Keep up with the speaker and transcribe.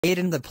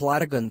In the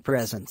Plotagon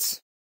presents.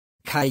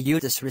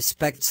 Caillou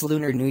disrespects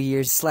Lunar New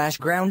Year's /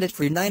 grounded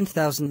for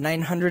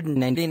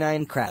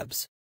 9,999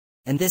 crabs.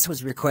 And this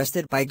was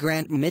requested by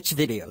Grant Mitch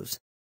Videos.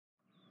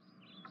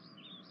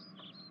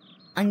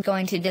 I'm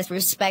going to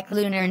disrespect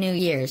Lunar New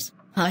Year's.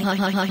 Ha ha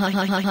ha ha ha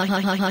ha ha ha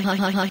ha ha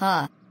ha ha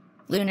ha.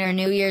 Lunar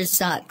New Year's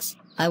sucks.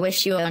 I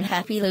wish you an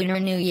happy Lunar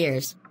New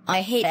Year's.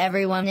 I hate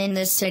everyone in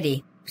this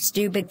city.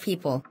 Stupid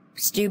people.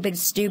 Stupid,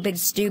 stupid,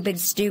 stupid,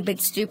 stupid,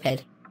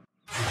 stupid.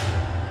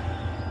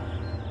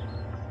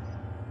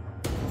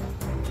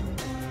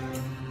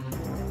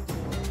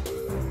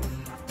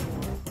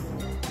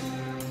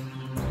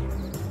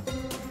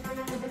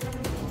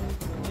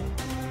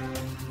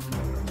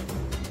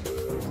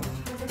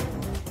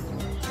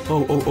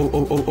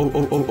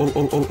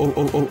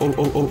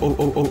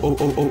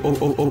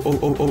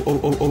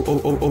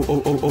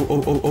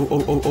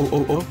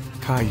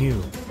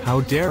 Caillou,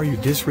 how dare you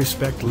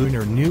disrespect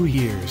Lunar New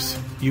Year's?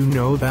 You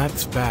know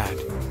that's bad.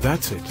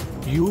 That's it.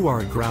 You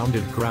are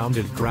grounded for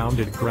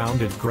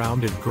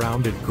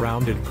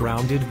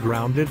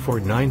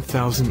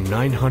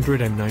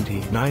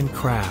 9,999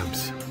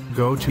 crabs.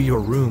 Go to your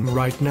room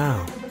right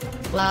now.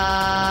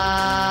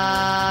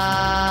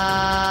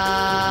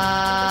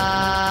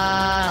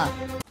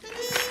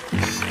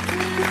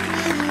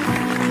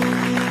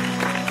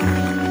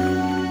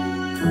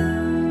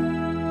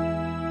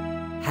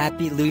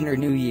 Happy Lunar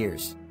New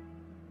Year's.